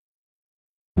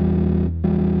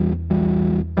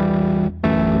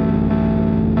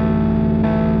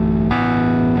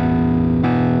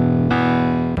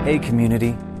Hey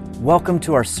community, welcome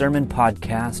to our sermon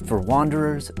podcast for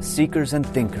wanderers, seekers, and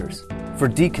thinkers, for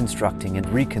deconstructing and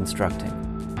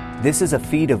reconstructing. This is a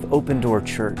feed of Open Door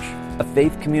Church, a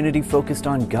faith community focused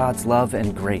on God's love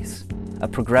and grace, a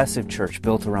progressive church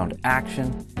built around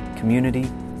action, community,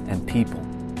 and people.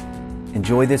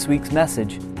 Enjoy this week's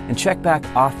message and check back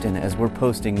often as we're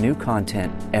posting new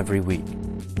content every week.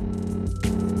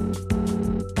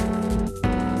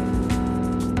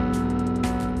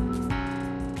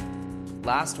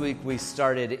 Last week we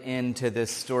started into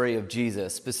this story of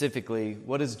Jesus. Specifically,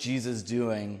 what is Jesus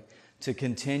doing to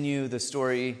continue the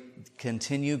story,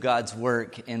 continue God's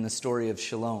work in the story of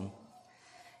Shalom?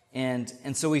 And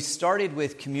so we started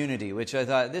with community, which I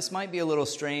thought this might be a little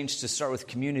strange to start with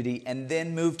community and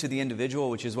then move to the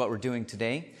individual, which is what we're doing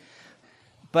today.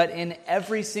 But in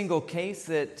every single case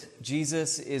that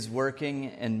Jesus is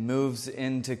working and moves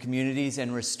into communities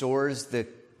and restores the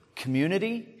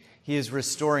community, He is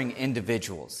restoring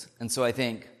individuals. And so I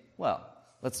think, well,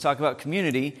 let's talk about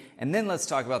community, and then let's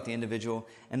talk about the individual.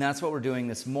 And that's what we're doing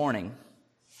this morning.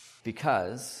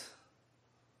 Because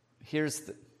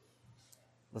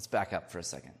let's back up for a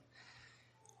second.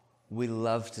 We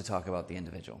love to talk about the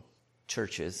individual.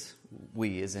 Churches,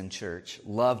 we as in church,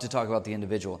 love to talk about the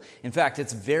individual. In fact,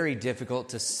 it's very difficult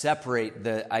to separate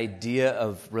the idea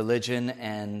of religion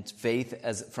and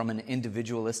faith from an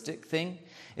individualistic thing.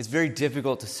 It's very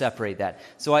difficult to separate that.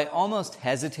 So I almost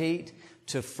hesitate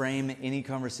to frame any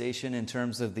conversation in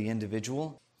terms of the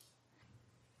individual,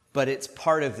 but it's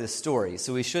part of the story.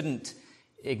 So we shouldn't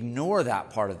ignore that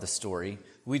part of the story.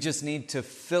 We just need to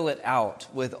fill it out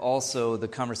with also the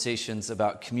conversations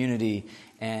about community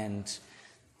and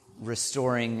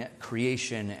restoring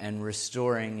creation and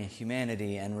restoring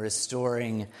humanity and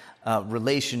restoring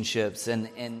relationships.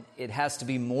 And it has to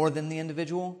be more than the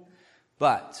individual,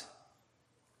 but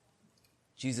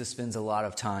Jesus spends a lot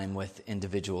of time with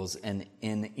individuals, and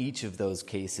in each of those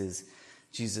cases,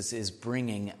 Jesus is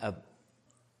bringing a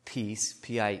peace,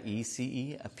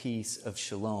 P-I-E-C-E, a piece of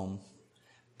shalom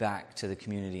back to the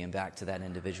community and back to that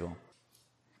individual.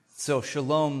 So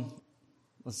shalom,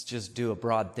 let's just do a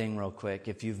broad thing real quick.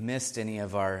 If you've missed any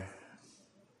of our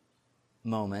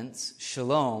moments,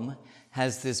 shalom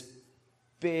has this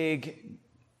big,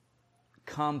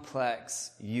 complex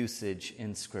usage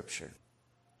in Scripture.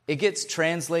 It gets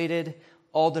translated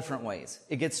all different ways.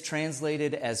 It gets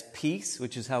translated as peace,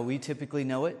 which is how we typically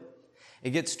know it.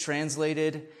 It gets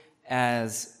translated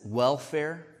as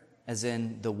welfare, as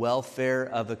in the welfare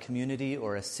of a community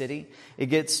or a city. It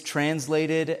gets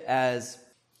translated as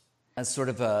sort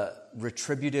of a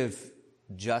retributive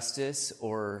justice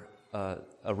or a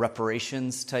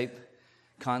reparations type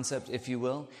concept, if you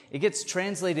will. It gets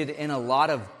translated in a lot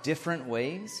of different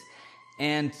ways,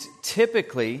 and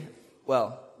typically,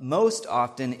 most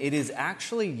often, it is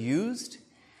actually used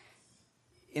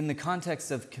in the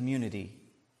context of community,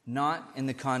 not in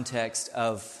the context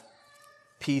of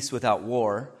peace without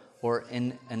war or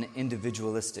in an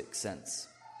individualistic sense.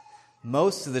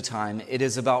 Most of the time, it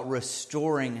is about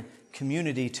restoring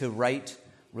community to right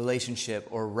relationship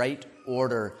or right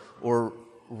order or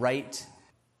right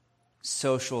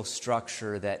social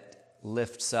structure that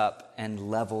lifts up and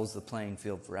levels the playing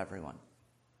field for everyone.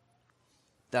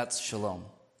 That's shalom.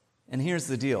 And here's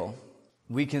the deal.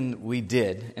 We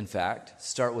did, in fact,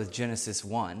 start with Genesis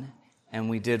 1. And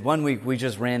we did, 1 week, we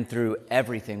just ran through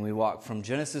everything. We walked from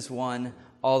Genesis 1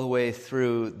 all the way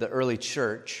through the early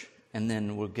church. And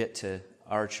then we'll get to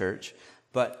our church.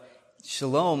 But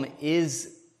shalom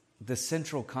is the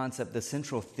central concept, the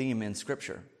central theme in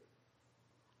Scripture.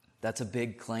 That's a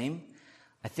big claim.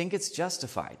 I think it's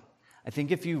justified. I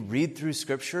think if you read through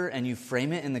Scripture and you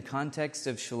frame it in the context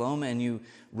of shalom and you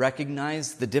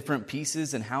recognize the different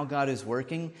pieces and how God is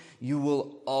working, you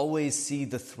will always see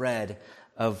the thread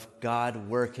of God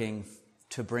working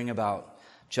to bring about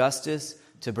justice,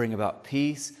 to bring about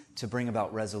peace, to bring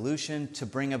about resolution, to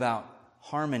bring about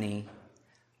harmony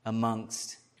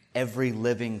amongst every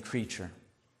living creature.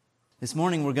 This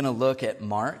morning we're going to look at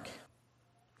Mark,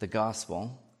 the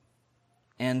Gospel.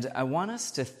 And I want us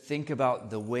to think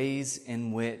about the ways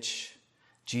in which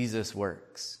Jesus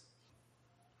works.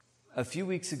 A few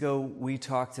weeks ago, we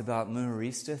talked about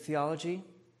Mujerista theology.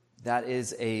 That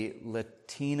is a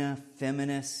Latina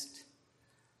feminist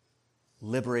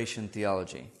liberation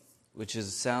theology, which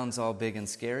sounds all big and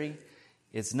scary.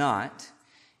 It's not.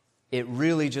 It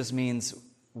really just means,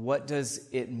 what does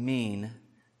it mean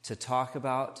to talk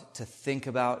about, to think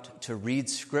about, to read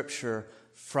Scripture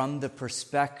from the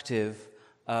perspective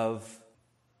of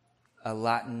a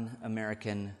Latin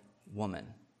American woman.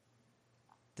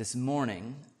 This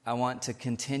morning, I want to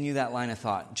continue that line of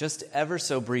thought just ever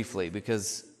so briefly,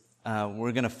 because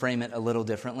we're going to frame it a little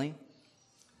differently.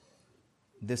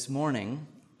 This morning,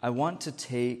 I want to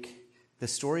take the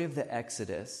story of the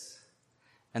Exodus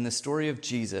and the story of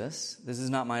Jesus. This is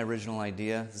not my original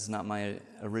idea. This is not my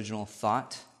original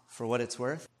thought, for what it's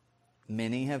worth.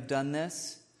 Many have done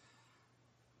this.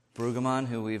 Brueggemann,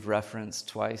 who we've referenced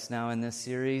twice now in this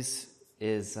series,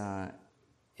 is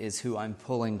who I'm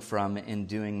pulling from in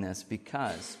doing this,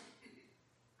 because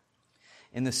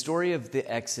in the story of the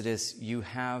Exodus, you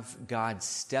have God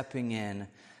stepping in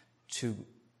to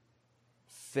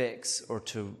fix or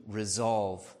to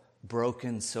resolve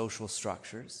broken social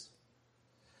structures,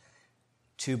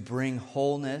 to bring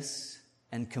wholeness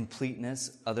and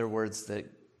completeness, other words that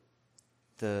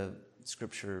the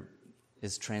scripture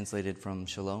is translated from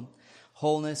shalom,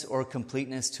 wholeness or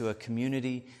completeness to a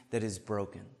community that is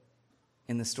broken.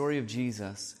 In the story of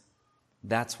Jesus,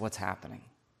 that's what's happening.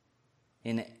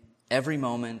 In every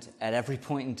moment, at every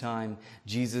point in time,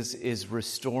 Jesus is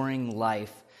restoring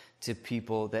life to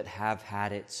people that have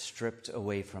had it stripped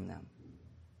away from them.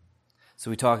 So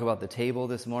we talk about the table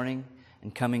this morning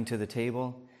and coming to the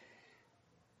table.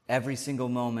 Every single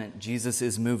moment, Jesus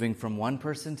is moving from one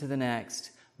person to the next,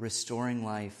 restoring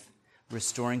life,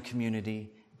 restoring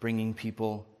community, bringing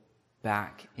people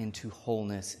back into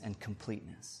wholeness and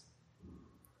completeness.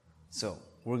 So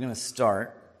we're going to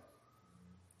start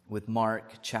with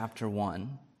Mark chapter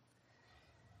 1,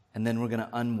 and then we're going to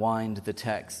unwind the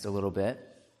text a little bit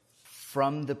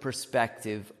from the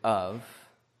perspective of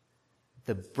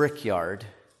the brickyard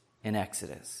in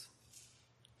Exodus.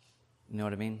 You know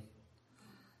what I mean?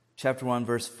 Chapter 1,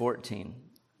 verse 14.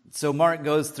 So Mark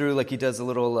goes through, like he does a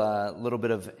little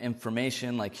bit of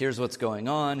information, like here's what's going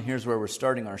on, here's where we're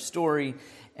starting our story,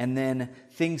 and then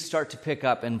things start to pick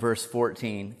up in verse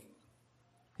 14.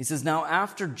 He says, "Now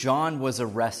after John was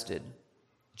arrested,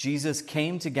 Jesus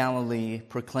came to Galilee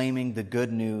proclaiming the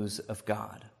good news of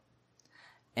God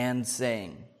and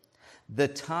saying, 'The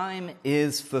time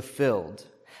is fulfilled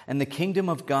and the kingdom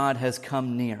of God has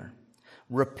come near.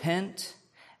 Repent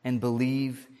and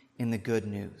believe in the good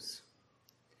news.'"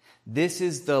 This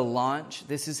is the launch.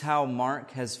 This is how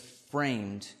Mark has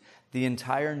framed the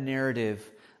entire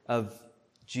narrative of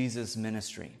Jesus'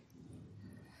 ministry.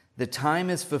 The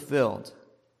time is fulfilled.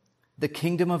 The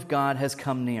kingdom of God has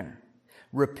come near.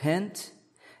 Repent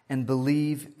and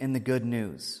believe in the good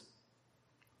news.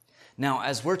 Now,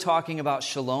 as we're talking about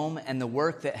shalom and the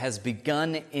work that has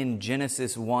begun in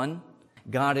Genesis 1,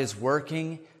 God is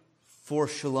working for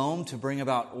shalom to bring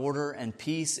about order and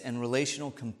peace and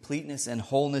relational completeness and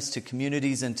wholeness to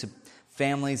communities and to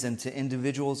families and to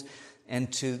individuals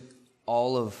and to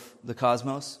all of the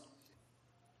cosmos.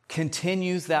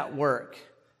 Continues that work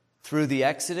through the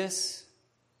Exodus,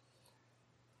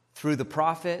 through the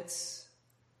prophets,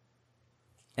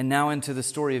 and now into the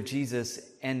story of Jesus.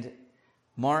 And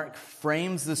Mark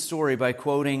frames the story by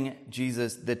quoting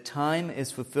Jesus, "The time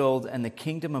is fulfilled and the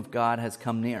kingdom of God has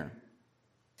come near."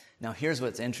 Now here's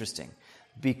what's interesting.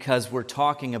 Because we're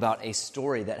talking about a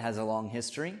story that has a long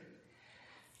history,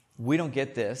 we don't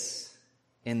get this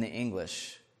in the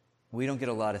English. We don't get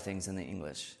a lot of things in the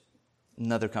English.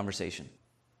 Another conversation.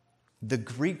 The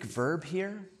Greek verb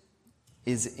here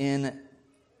is in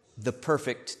the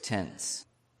perfect tense,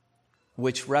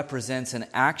 which represents an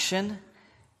action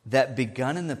that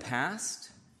begun in the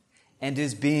past and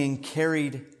is being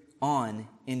carried on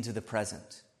into the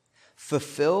present.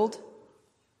 Fulfilled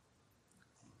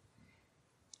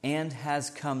and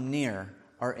has come near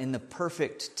are in the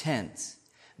perfect tense,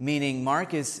 meaning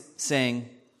Mark is saying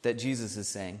that Jesus is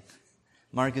saying,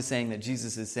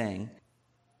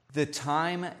 the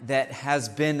time that has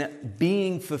been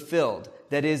being fulfilled,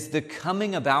 that is the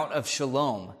coming about of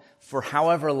shalom for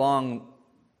however long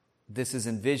this is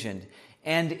envisioned,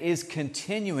 and is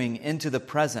continuing into the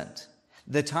present.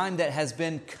 The time that has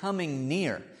been coming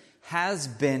near,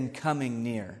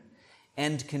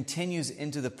 and continues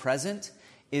into the present,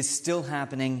 is still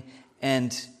happening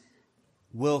and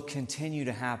will continue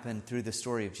to happen through the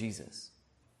story of Jesus.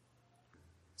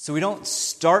 So we don't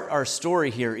start our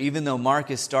story here, even though Mark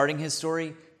is starting his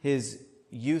story. His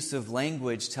use of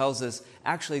language tells us,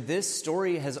 actually, this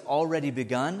story has already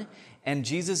begun, and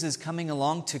Jesus is coming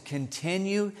along to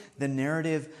continue the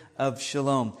narrative of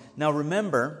shalom. Now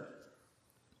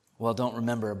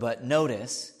but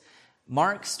notice,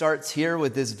 Mark starts here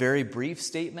with this very brief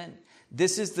statement.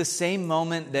 This is the same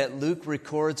moment that Luke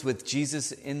records with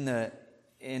Jesus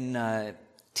in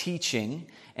teaching,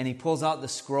 and he pulls out the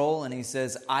scroll and he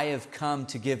says, "I have come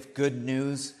to give good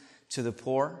news to the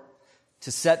poor,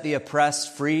 to set the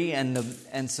oppressed free,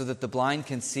 and so that the blind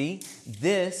can see."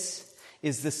 This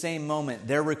is the same moment.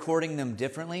 They're recording them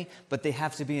differently, but they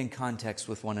have to be in context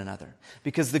with one another.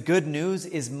 Because the good news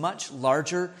is much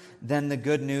larger than the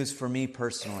good news for me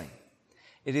personally.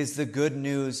 It is the good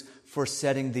news for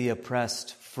setting the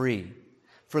oppressed free,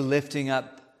 for lifting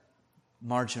up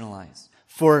marginalized,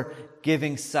 for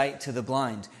giving sight to the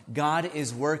blind. God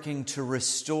is working to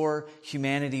restore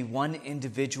humanity, one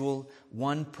individual,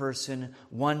 one person,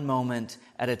 one moment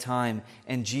at a time.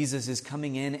 And Jesus is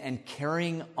coming in and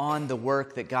carrying on the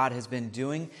work that God has been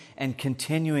doing and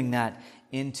continuing that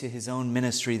into his own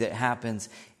ministry that happens.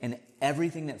 And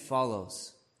everything that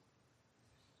follows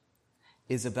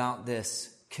is about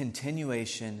this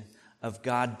continuation of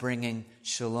God bringing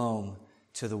shalom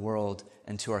to the world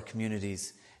and to our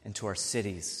communities and to our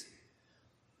cities,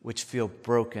 which feel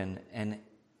broken and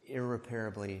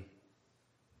irreparably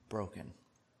broken.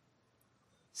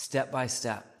 Step by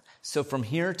step. So from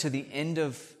here to the end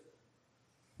of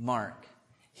Mark,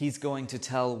 he's going to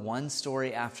tell one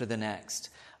story after the next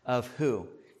of who?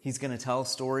 He's going to tell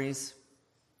stories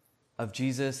of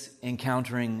Jesus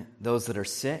encountering those that are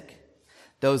sick,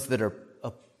 those that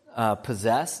are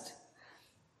possessed,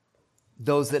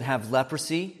 those that have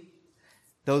leprosy,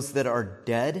 those that are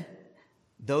dead,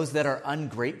 those that are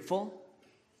ungrateful,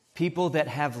 people that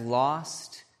have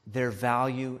lost their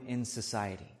value in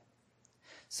society.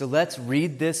 So let's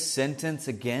read this sentence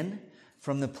again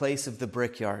from the place of the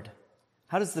brickyard.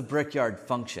 How does the brickyard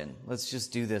function? Let's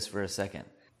just do this for a second.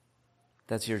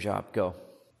 That's your job. Go.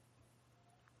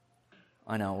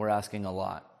 I know, we're asking a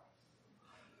lot.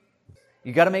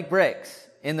 You got to make bricks.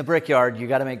 In the brickyard, you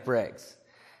got to make bricks.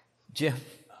 Jim?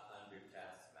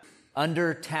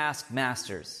 Under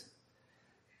taskmasters.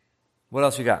 What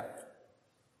else you got?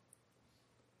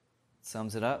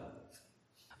 Sums it up.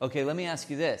 Okay, let me ask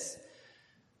you this.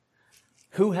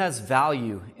 Who has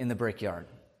value in the brickyard?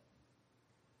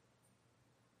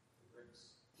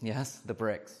 Yes, the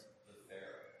bricks.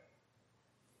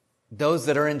 Those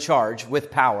that are in charge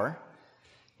with power.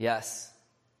 Yes.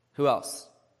 Who else?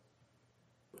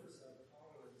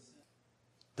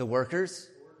 The workers?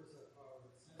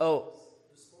 Oh.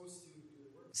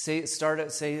 Say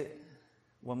it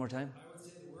one more time. I would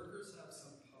say the workers have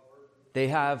some power. They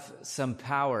have some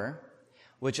power,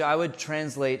 which I would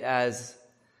translate as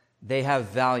they have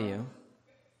value.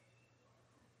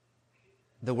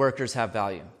 The workers have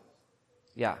value.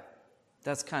 Yeah,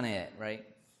 that's kind of it, right?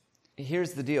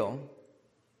 Here's the deal.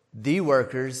 The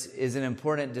workers is an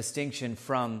important distinction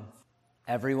from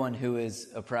everyone who is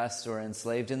oppressed or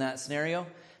enslaved in that scenario,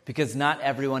 because not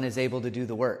everyone is able to do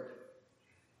the work.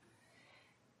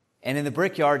 And in the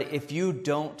brickyard, if you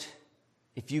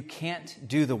can't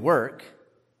do the work,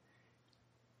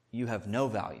 you have no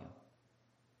value.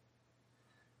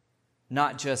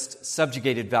 Not just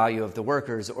subjugated value of the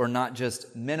workers, or not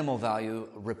just minimal value,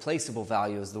 replaceable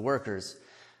value as the workers.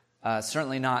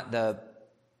 Certainly not the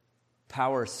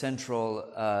power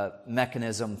central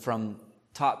mechanism from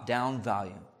top-down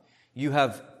value. You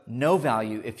have no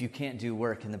value if you can't do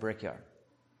work in the brickyard.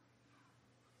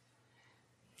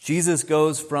 Jesus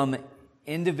goes from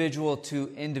individual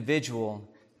to individual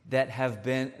that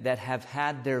have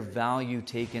had their value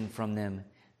taken from them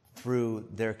through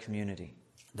their community.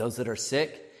 Those that are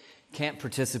sick can't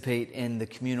participate in the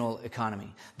communal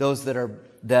economy. Those that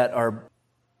are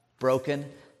broken,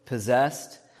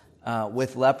 possessed,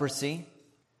 with leprosy,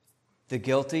 the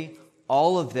guilty,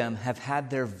 all of them have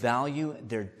had their value,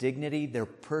 their dignity, their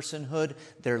personhood,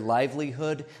 their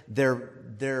livelihood,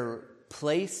 their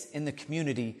place in the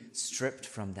community stripped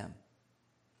from them.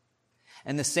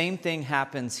 And the same thing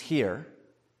happens here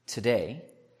today.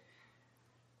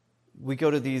 We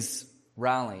go to these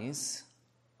rallies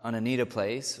on Anita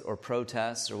Place or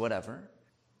protests or whatever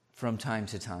from time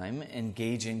to time,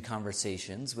 engage in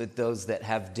conversations with those that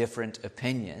have different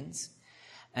opinions.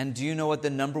 And do you know what the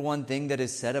number one thing that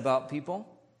is said about people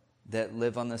that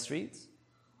live on the streets?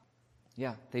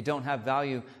 Yeah, they don't have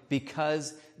value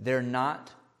because they're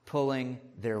not pulling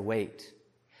their weight.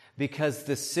 Because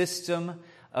the system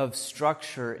of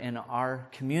structure in our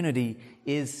community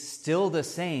is still the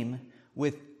same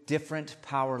with different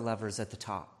power levers at the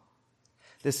top.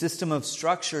 The system of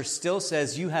structure still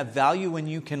says you have value when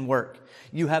you can work.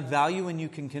 You have value when you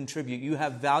can contribute. You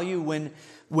have value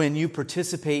when you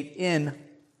participate in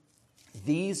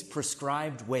these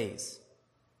prescribed ways.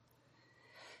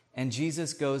 And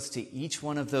Jesus goes to each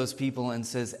one of those people and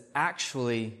says,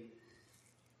 actually,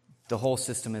 the whole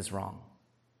system is wrong.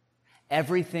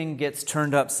 Everything gets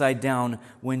turned upside down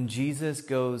when Jesus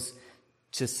goes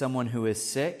to someone who is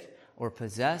sick or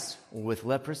possessed or with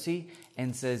leprosy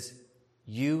and says,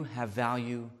 you have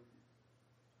value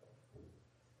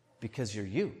because you're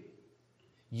you.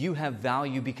 You have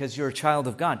value because you're a child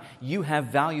of God. You have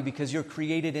value because you're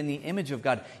created in the image of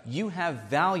God. You have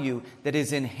value that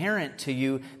is inherent to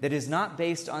you, that is not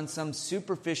based on some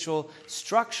superficial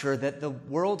structure that the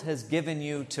world has given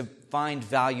you to find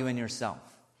value in yourself.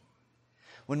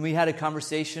 When we had a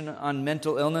conversation on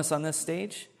mental illness on this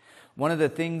stage, one of the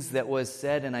things that was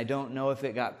said, and I don't know if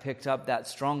it got picked up that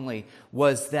strongly,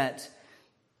 was that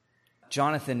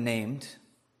Jonathan named,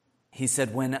 he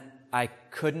said, when I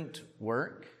couldn't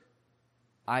work,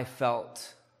 I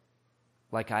felt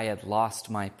like I had lost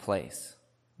my place.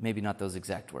 Maybe not those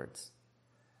exact words.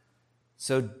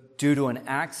 So due to an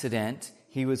accident,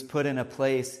 he was put in a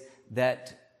place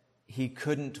that he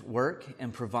couldn't work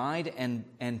and provide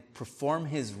and perform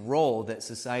his role that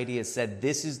society has said,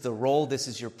 this is the role, this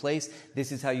is your place,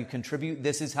 this is how you contribute,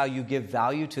 this is how you give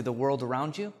value to the world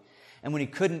around you. And when he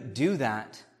couldn't do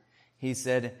that, he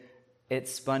said, it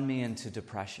spun me into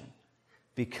depression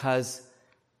because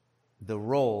the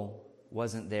role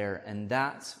wasn't there, and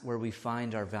that's where we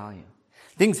find our value.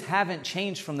 Things haven't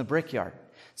changed from the brickyard.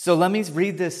 So let me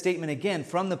read this statement again.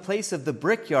 From the place of the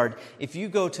brickyard, if you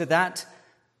go to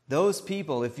those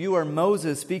people, if you are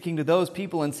Moses speaking to those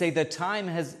people and say the time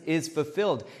is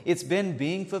fulfilled, it's been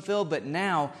being fulfilled, but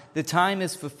now the time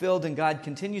is fulfilled and God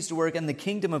continues to work and the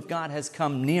kingdom of God has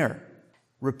come near.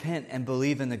 Repent and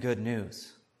believe in the good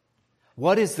news.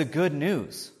 What is the good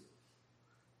news?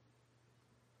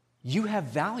 You have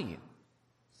value.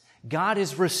 God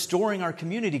is restoring our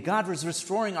community. God is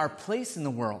restoring our place in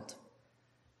the world.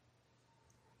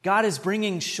 God is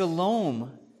bringing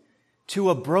shalom to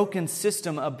a broken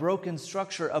system, a broken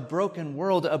structure, a broken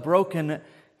world, a broken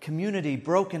community,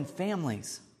 broken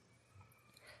families.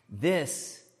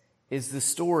 This is the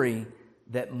story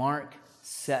that Mark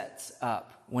sets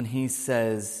up when he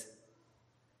says,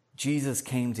 Jesus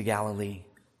came to Galilee,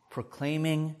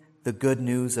 proclaiming the good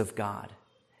news of God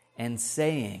and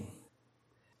saying,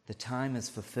 the time is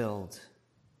fulfilled.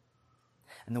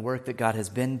 And the work that God has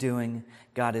been doing,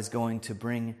 God is going to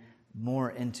bring more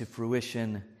into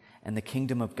fruition, and the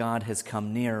kingdom of God has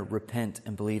come near. Repent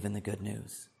and believe in the good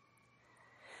news.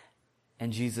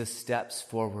 And Jesus steps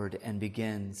forward and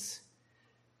begins,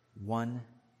 one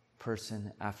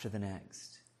person after the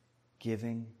next,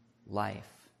 giving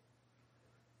life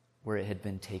where it had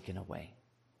been taken away.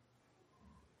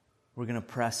 We're going to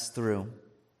press through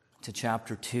to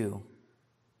chapter 2.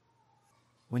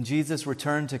 When Jesus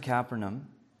returned to Capernaum,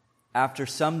 after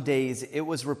some days, it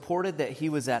was reported that he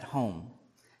was at home.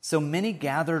 So many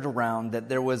gathered around that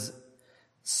there was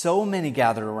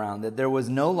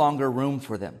no longer room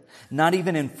for them, not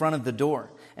even in front of the door.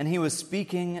 And he was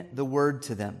speaking the word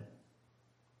to them.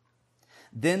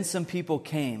 Then some people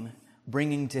came,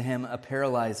 bringing to him a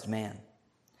paralyzed man,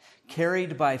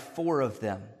 carried by 4 of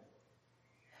them.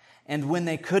 And when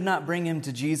they could not bring him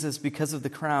to Jesus because of the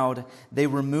crowd, they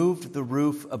removed the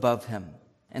roof above him.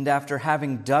 And after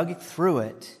having dug through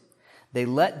it, they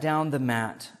let down the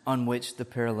mat on which the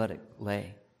paralytic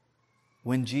lay.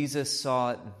 When Jesus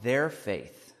saw their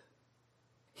faith,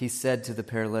 he said to the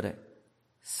paralytic,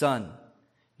 "Son,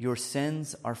 your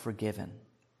sins are forgiven."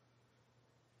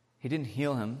 He didn't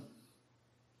heal him.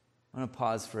 I'm going to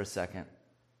pause for a second.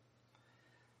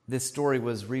 This story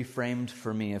was reframed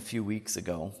for me a few weeks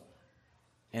ago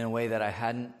in a way that I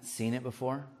hadn't seen it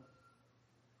before.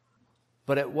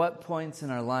 But at what points in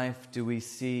our life do we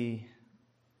see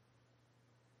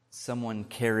someone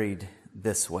carried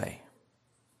this way?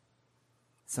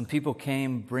 Some people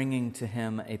came bringing to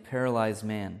him a paralyzed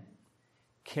man,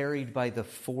 carried by the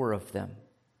 4 of them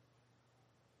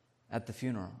at the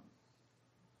funeral.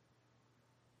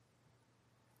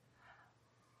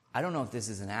 I don't know if this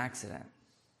is an accident,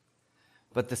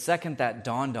 but the second that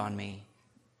dawned on me,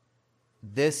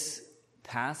 this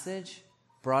passage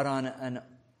brought on an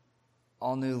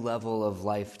all-new level of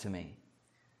life to me.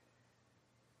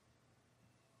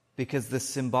 Because the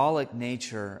symbolic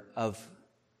nature of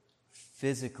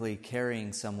physically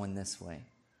carrying someone this way,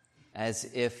 as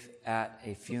if at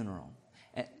a funeral,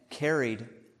 carried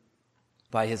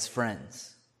by his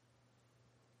friends,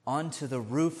 onto the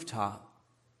rooftop,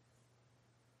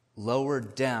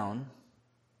 lowered down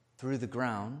through the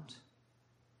ground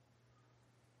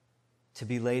to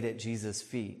be laid at Jesus'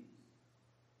 feet.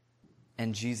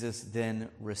 And Jesus then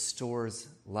restores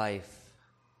life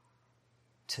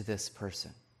to this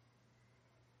person.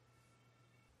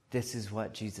 This is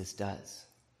what Jesus does.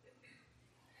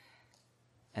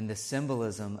 And the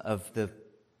symbolism of the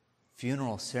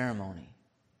funeral ceremony,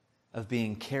 of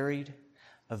being carried,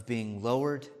 of being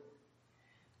lowered,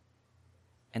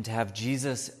 and to have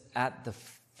Jesus at the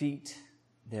feet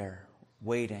there,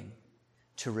 waiting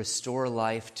to restore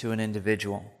life to an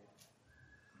individual.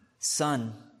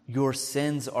 "Son, your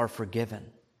sins are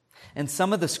forgiven." And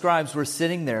some of the scribes were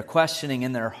sitting there questioning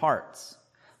in their hearts,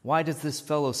 "Why does this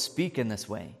fellow speak in this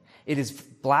way? It is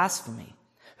blasphemy.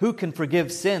 Who can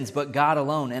forgive sins but God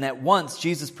alone?" And at once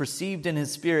Jesus perceived in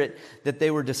his spirit that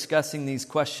they were discussing these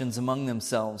questions among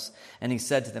themselves. And he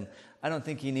said to them, I don't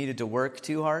think he needed to work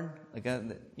too hard.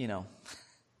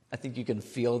 I think you can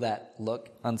feel that look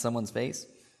on someone's face.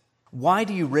 "Why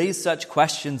do you raise such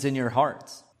questions in your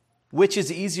hearts? Which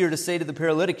is easier to say to the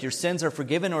paralytic, 'Your sins are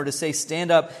forgiven,' or to say, 'Stand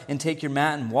up and take your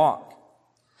mat and walk'?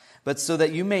 But so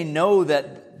that you may know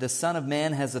that the Son of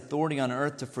Man has authority on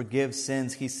earth to forgive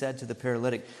sins," he said to the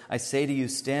paralytic, "I say to you,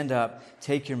 stand up,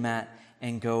 take your mat,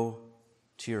 and go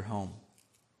to your home."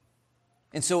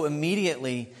 And so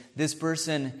immediately, this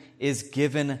person is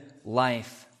given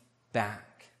life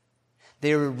back.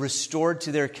 They are restored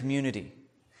to their community.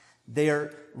 They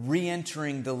are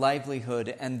re-entering the livelihood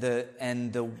and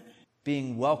the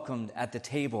being welcomed at the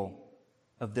table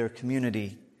of their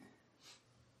community.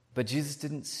 But Jesus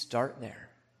didn't start there.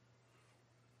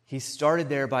 He started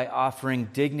there by offering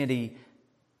dignity,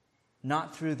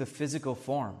 not through the physical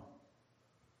form,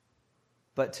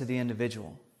 but to the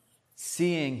individual,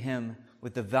 seeing him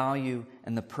with the value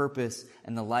and the purpose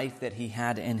and the life that he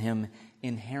had in him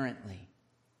inherently.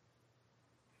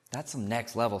 That's some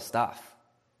next level stuff.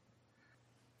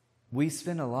 We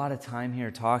spend a lot of time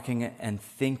here talking and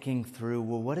thinking through,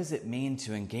 well, what does it mean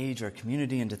to engage our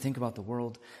community and to think about the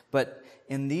world? But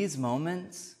in these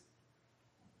moments,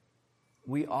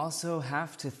 we also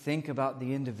have to think about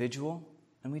the individual,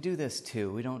 and we do this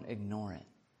too. We don't ignore it.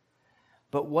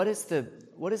 But what is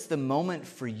the moment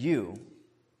for you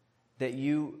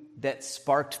that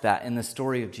sparked that in the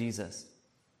story of Jesus?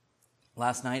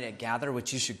 Last night at Gather,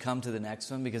 which you should come to the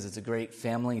next one because it's a great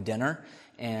family dinner,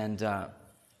 and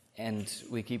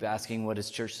we keep asking, what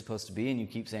is church supposed to be? And you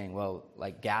keep saying, well,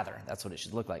 like Gather, that's what it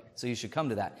should look like. So you should come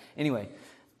to that. Anyway,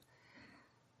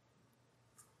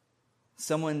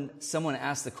 someone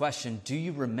asked the question, do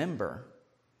you remember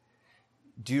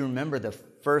the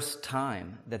first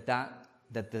time that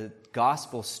the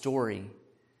gospel story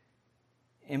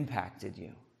impacted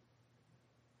you?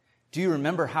 Do you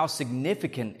remember how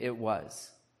significant it was,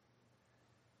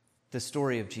 the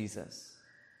story of Jesus?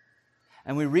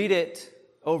 And we read it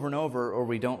over and over, or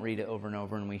we don't read it over and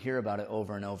over, and we hear about it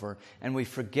over and over, and we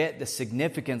forget the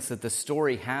significance that the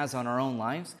story has on our own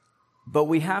lives. But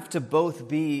we have to both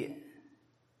be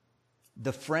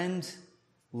the friend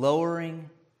lowering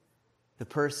the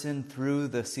person through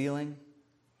the ceiling,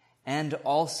 and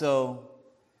also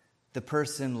the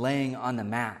person laying on the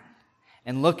mat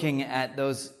and looking at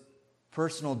those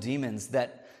personal demons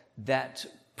that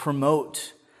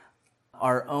promote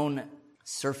our own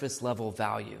surface level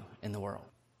value in the world.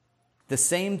 The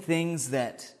same things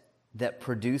that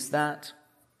produce that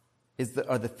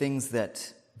are the things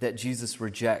that Jesus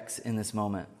rejects in this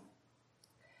moment.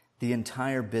 The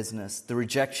entire business, the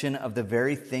rejection of the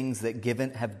very things that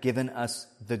have given us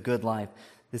the good life.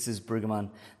 This is Brueggemann.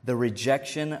 The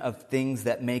rejection of things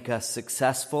that make us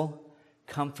successful,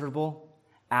 comfortable,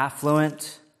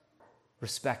 affluent,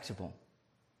 respectable.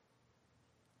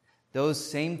 Those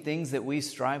same things that we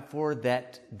strive for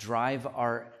that drive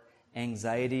our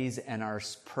anxieties and our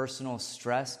personal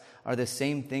stress are the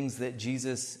same things that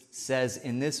Jesus says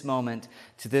in this moment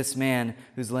to this man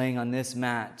who's laying on this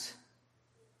mat.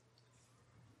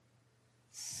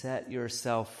 Set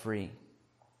yourself free.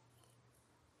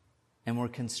 And we're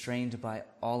constrained by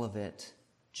all of it,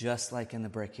 just like in the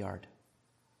brickyard.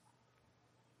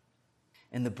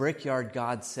 In the brickyard,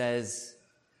 God says,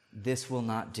 this will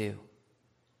not do.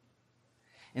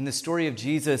 In the story of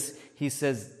Jesus, he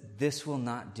says, this will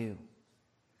not do.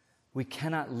 We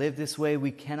cannot live this way.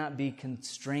 We cannot be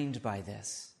constrained by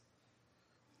this.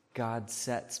 God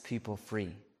sets people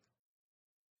free.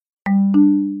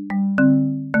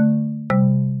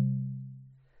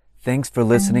 Thanks for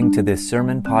listening to this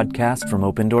sermon podcast from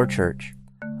Open Door Church.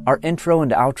 Our intro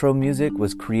and outro music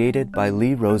was created by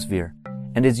Lee Rosevear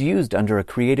and is used under a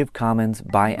Creative Commons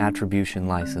by attribution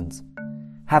license.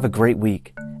 Have a great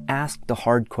week. Ask the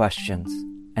hard questions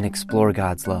and explore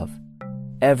God's love.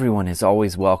 Everyone is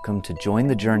always welcome to join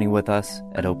the journey with us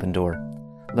at Open Door.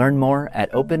 Learn more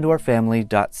at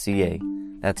opendoorfamily.ca.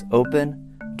 That's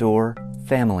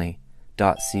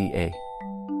opendoorfamily.ca.